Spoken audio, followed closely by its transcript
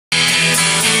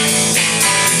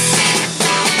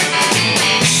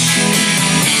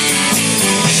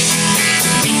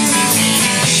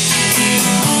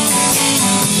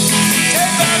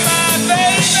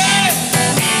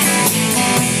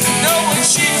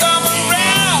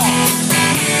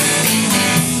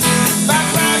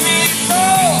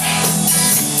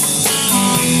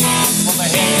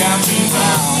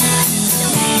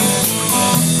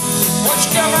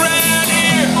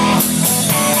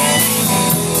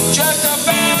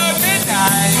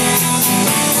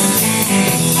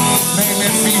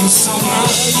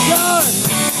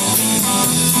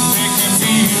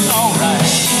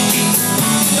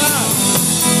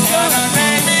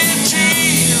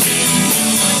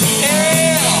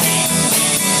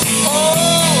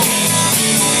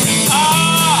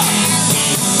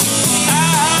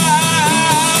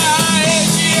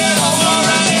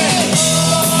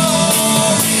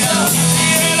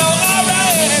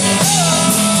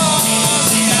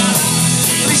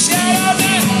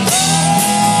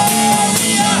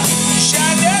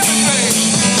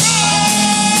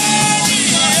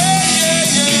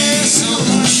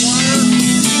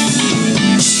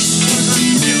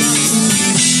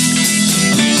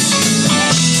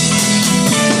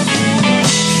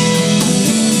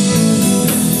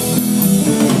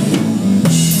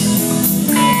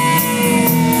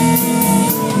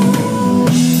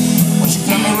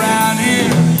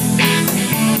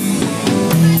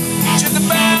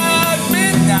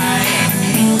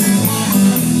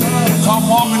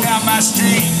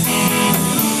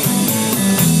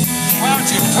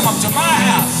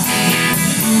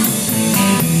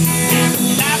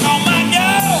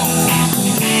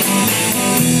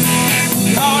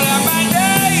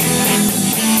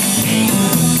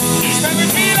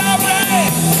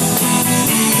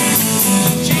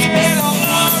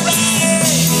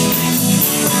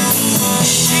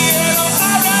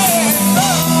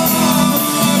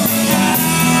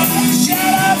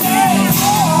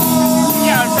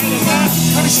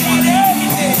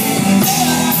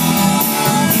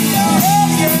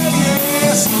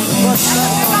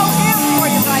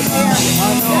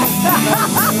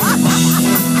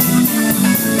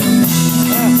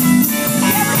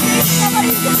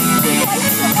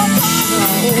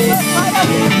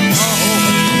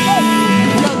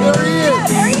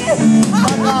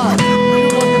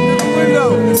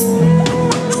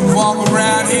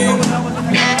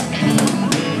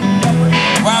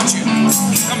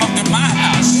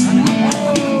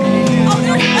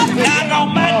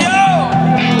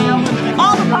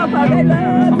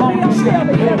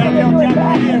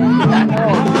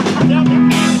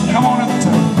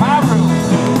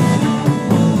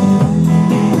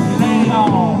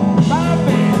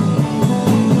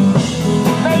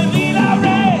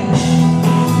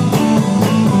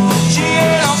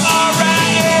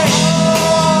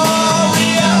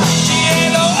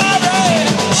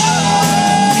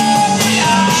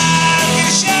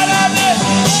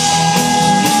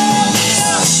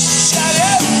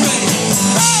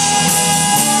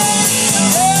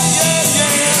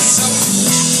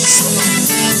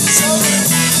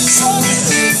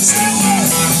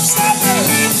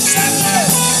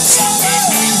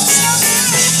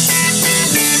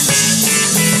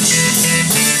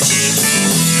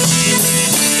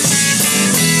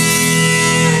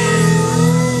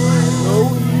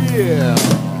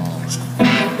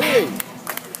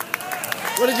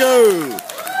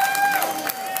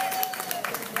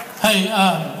Hey,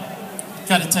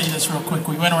 got to tell you this real quick.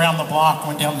 We went around the block,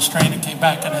 went down the street, and came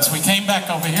back. And as we came back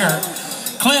over here,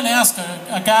 Clint asked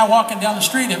a guy walking down the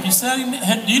street, "Have you said him?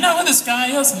 Do you know who this guy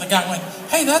is?" And the guy went,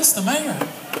 "Hey, that's the mayor."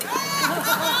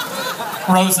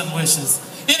 Rosen wishes.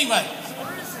 Anyway,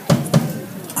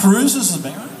 Cruz is the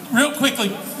mayor. Real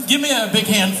quickly, give me a big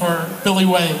hand for Billy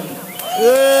Wade.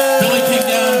 Billy came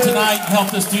down tonight and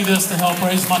helped us do this to help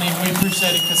raise money, and we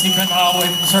appreciate it because he came all the way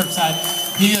from Surfside.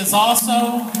 He is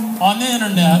also on the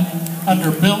internet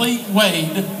under Billy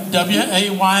Wade,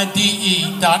 WAYDE.com.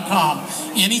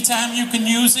 Anytime you can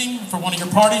use him for one of your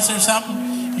parties or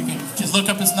something, you can just look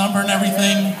up his number and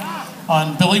everything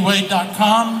on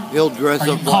BillyWade.com. He'll dress or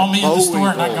you up can call like me in the store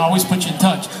and I can always put you in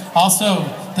touch. Also,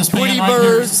 this band right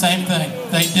here is the same thing.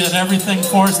 They did everything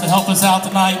for us to help us out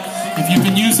tonight. If you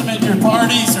can use them at your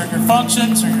parties or your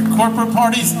functions or your corporate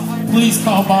parties, please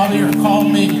call Bobby or call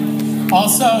me.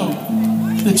 Also,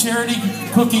 the charity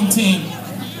cooking team,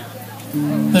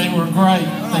 they were great.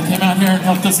 They came out here and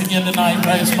helped us again tonight,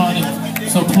 raise money.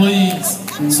 So please,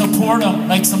 support them,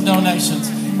 make some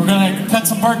donations. We're going to cut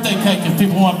some birthday cake if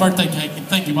people want birthday cake. And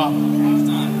thank you, Bob.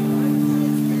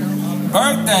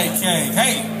 Birthday cake.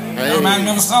 Hey, remind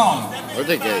me of a song.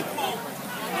 Birthday cake.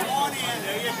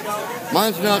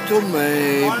 Mine's not till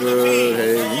May, but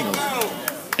hey, you know.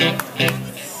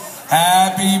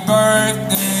 Happy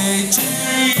birthday to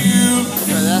you.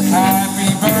 Yeah, that's